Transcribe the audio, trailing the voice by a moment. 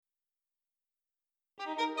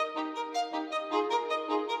Hello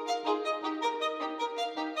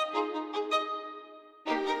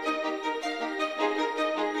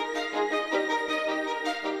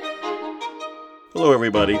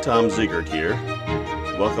everybody, Tom Ziegert here.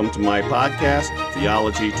 Welcome to my podcast,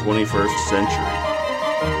 Theology 21st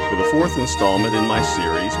Century. For the fourth installment in my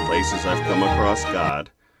series, Places I've Come Across God,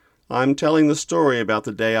 I'm telling the story about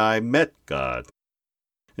the day I met God.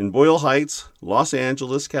 In Boyle Heights, Los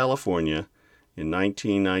Angeles, California, in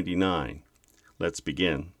 1999. Let's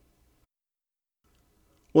begin.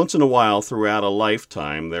 Once in a while throughout a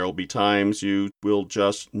lifetime, there will be times you will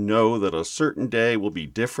just know that a certain day will be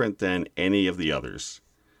different than any of the others.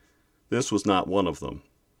 This was not one of them.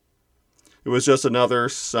 It was just another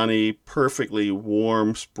sunny, perfectly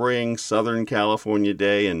warm spring Southern California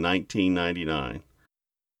day in 1999.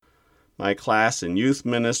 My class in youth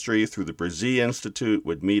ministry through the Bresee Institute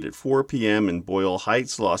would meet at 4 p.m. in Boyle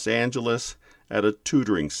Heights, Los Angeles, at a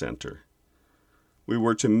tutoring center. We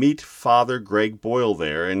were to meet Father Greg Boyle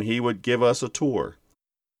there, and he would give us a tour.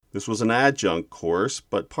 This was an adjunct course,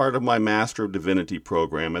 but part of my Master of Divinity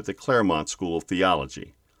program at the Claremont School of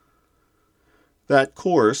Theology. That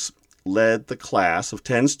course led the class of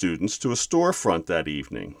 10 students to a storefront that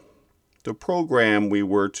evening. The program we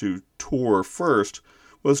were to tour first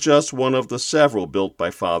was just one of the several built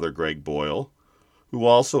by Father Greg Boyle, who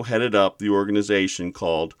also headed up the organization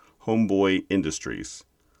called Homeboy Industries.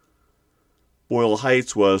 Boyle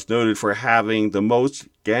Heights was noted for having the most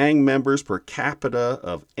gang members per capita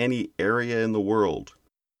of any area in the world.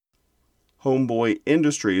 Homeboy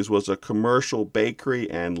Industries was a commercial bakery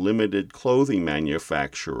and limited clothing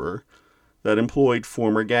manufacturer that employed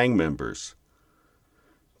former gang members.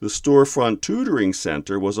 The storefront tutoring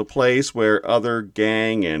center was a place where other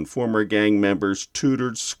gang and former gang members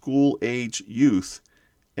tutored school-age youth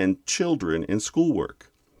and children in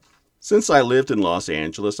schoolwork. Since I lived in Los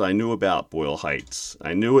Angeles, I knew about Boyle Heights.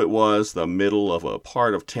 I knew it was the middle of a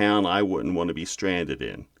part of town I wouldn't want to be stranded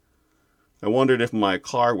in. I wondered if my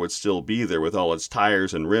car would still be there with all its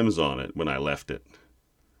tires and rims on it when I left it.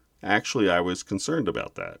 Actually, I was concerned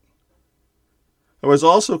about that. I was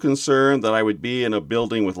also concerned that I would be in a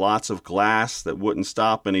building with lots of glass that wouldn't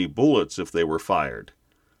stop any bullets if they were fired.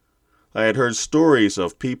 I had heard stories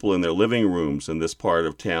of people in their living rooms in this part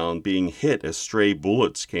of town being hit as stray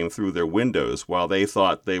bullets came through their windows while they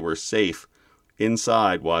thought they were safe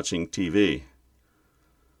inside watching TV.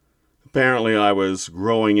 Apparently, I was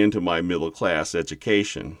growing into my middle-class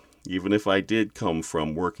education, even if I did come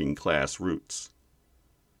from working-class roots.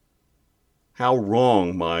 How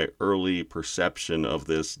wrong my early perception of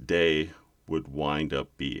this day would wind up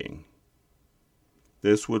being.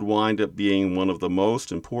 This would wind up being one of the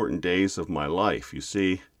most important days of my life. You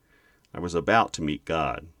see, I was about to meet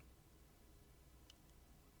God.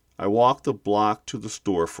 I walked the block to the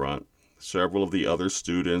storefront. Several of the other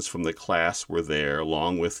students from the class were there,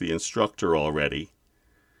 along with the instructor already.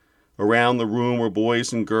 Around the room were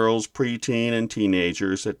boys and girls, preteen and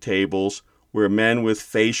teenagers at tables where men with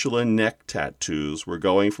facial and neck tattoos were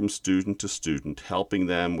going from student to student, helping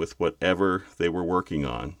them with whatever they were working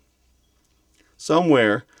on.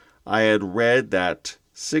 Somewhere, I had read that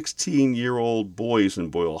 16-year-old boys in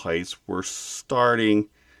Boyle Heights were starting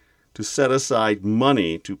to set aside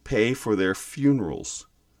money to pay for their funerals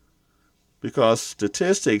because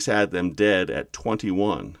statistics had them dead at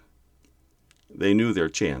 21. They knew their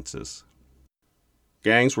chances.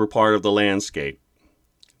 Gangs were part of the landscape.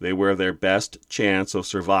 They were their best chance of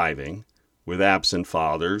surviving, with absent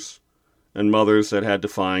fathers, and mothers that had to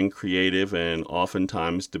find creative and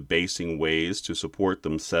oftentimes debasing ways to support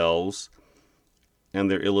themselves and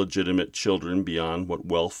their illegitimate children beyond what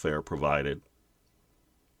welfare provided.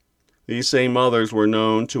 These same mothers were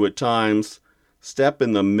known to at times step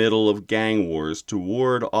in the middle of gang wars to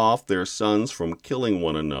ward off their sons from killing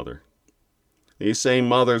one another. These same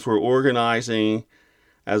mothers were organizing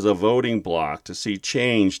as a voting bloc to see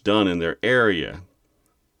change done in their area.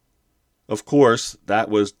 Of course, that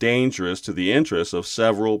was dangerous to the interests of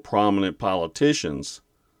several prominent politicians.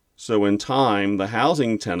 So in time, the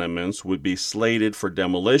housing tenements would be slated for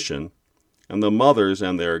demolition, and the mothers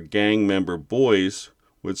and their gang member boys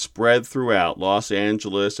would spread throughout Los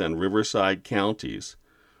Angeles and Riverside counties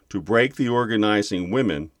to break the organizing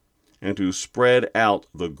women and to spread out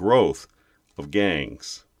the growth of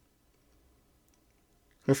gangs.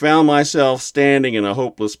 I found myself standing in a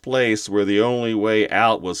hopeless place where the only way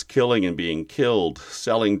out was killing and being killed,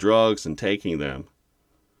 selling drugs and taking them.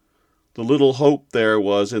 The little hope there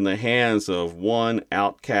was in the hands of one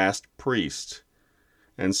outcast priest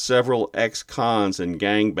and several ex-cons and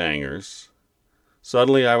gangbangers.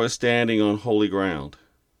 Suddenly I was standing on holy ground.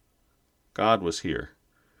 God was here.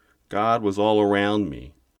 God was all around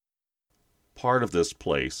me. Part of this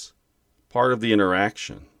place, part of the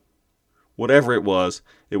interaction. Whatever it was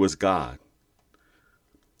God.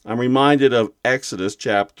 I'm reminded of Exodus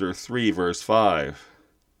chapter 3, verse 5.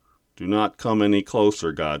 "Do not come any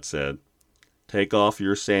closer," God said. "Take off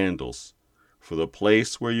your sandals, for the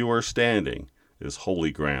place where you are standing is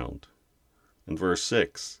holy ground." In verse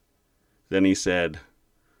 6, "Then he said,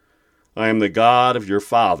 I am the God of your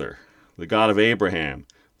father, the God of Abraham,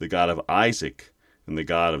 the God of Isaac, and the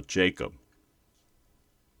God of Jacob."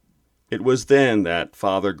 It was then that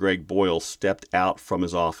Father Greg Boyle stepped out from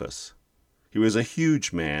his office. He was a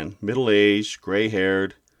huge man, middle-aged,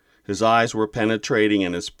 gray-haired. His eyes were penetrating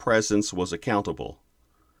and his presence was accountable.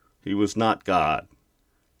 He was not God.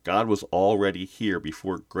 God was already here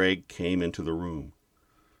before Greg came into the room.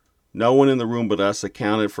 No one in the room but us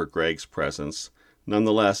accounted for Greg's presence.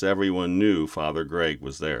 Nonetheless, everyone knew Father Greg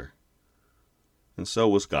was there. And so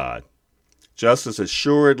was God. Just as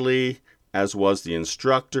assuredly as was the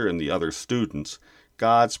instructor and the other students,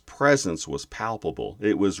 God's presence was palpable.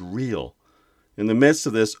 It was real. In the midst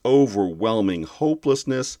of this overwhelming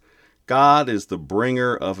hopelessness, God is the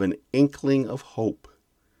bringer of an inkling of hope.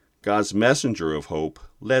 God's messenger of hope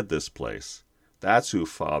led this place. That's who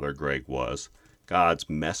Father Greg was, God's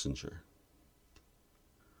messenger.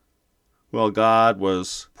 Well, God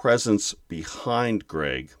was presence behind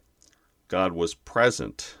Greg. God was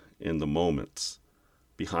present in the moments,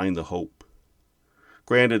 behind the hope.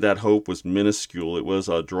 Granted, that hope was minuscule. It was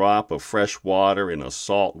a drop of fresh water in a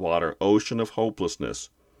saltwater ocean of hopelessness.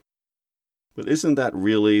 But isn't that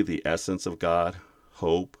really the essence of God?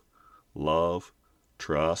 Hope, love,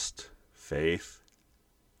 trust, faith.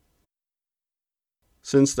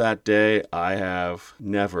 Since that day, I have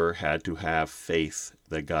never had to have faith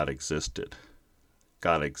that God existed.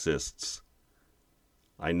 God exists.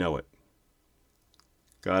 I know it.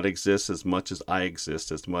 God exists as much as I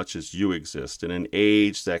exist, as much as you exist. In an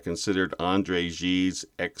age that considered André Gide's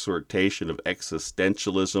exhortation of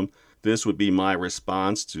existentialism, this would be my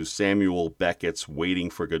response to Samuel Beckett's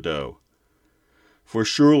Waiting for Godot. For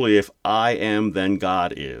surely if I am, then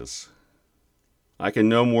God is. I can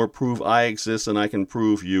no more prove I exist than I can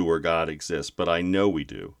prove you or God exists, but I know we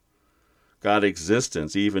do. God's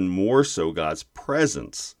existence, even more so God's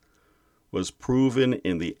presence, was proven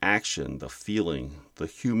in the action, the feeling, the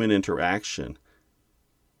human interaction,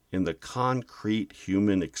 in the concrete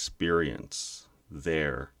human experience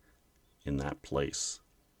there in that place.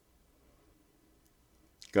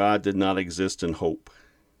 God did not exist in hope.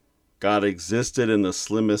 God existed in the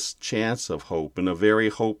slimmest chance of hope, in a very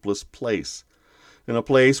hopeless place, in a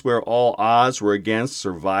place where all odds were against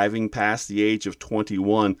surviving past the age of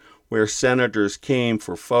 21, where senators came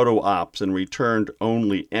for photo ops and returned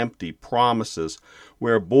only empty promises,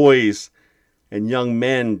 where boys and young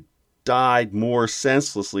men died more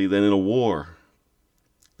senselessly than in a war.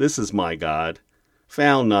 This is my God,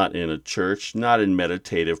 found not in a church, not in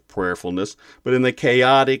meditative prayerfulness, but in the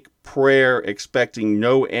chaotic prayer expecting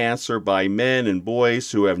no answer by men and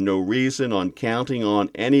boys who have no reason on counting on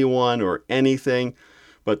anyone or anything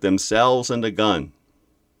but themselves and a gun.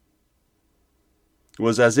 It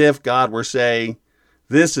was as if God were saying,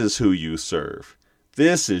 "This is who you serve.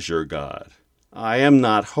 This is your God. I am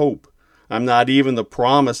not hope. I'm not even the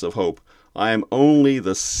promise of hope. I am only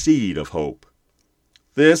the seed of hope.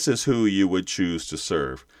 This is who you would choose to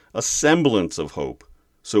serve, a semblance of hope.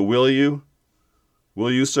 So will you?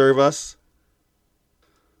 Will you serve us?"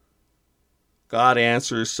 God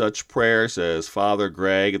answers such prayers as Father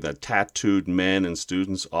Greg and the tattooed men and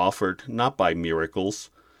students offered, not by miracles,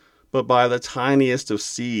 but by the tiniest of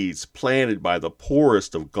seeds planted by the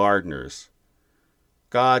poorest of gardeners.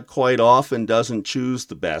 God quite often doesn't choose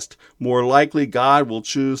the best. More likely, God will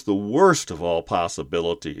choose the worst of all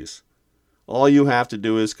possibilities. All you have to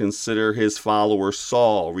do is consider his follower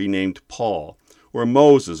Saul, renamed Paul, or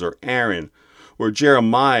Moses, or Aaron, or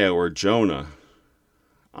Jeremiah, or Jonah.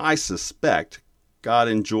 I suspect God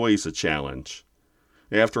enjoys a challenge.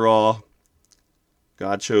 After all,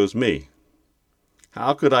 God chose me.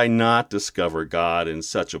 How could I not discover God in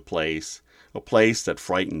such a place that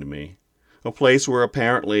frightened me, a place where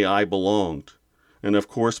apparently I belonged? And of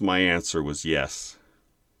course my answer was yes.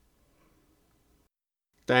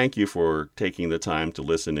 Thank you for taking the time to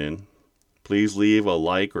listen in. Please leave a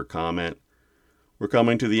like or comment. We're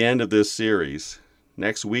coming to the end of this series.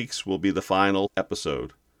 Next week's will be the final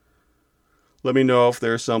episode. Let me know if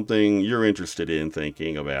there's something you're interested in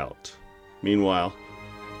thinking about. Meanwhile,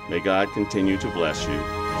 may God continue to bless you.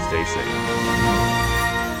 Stay safe.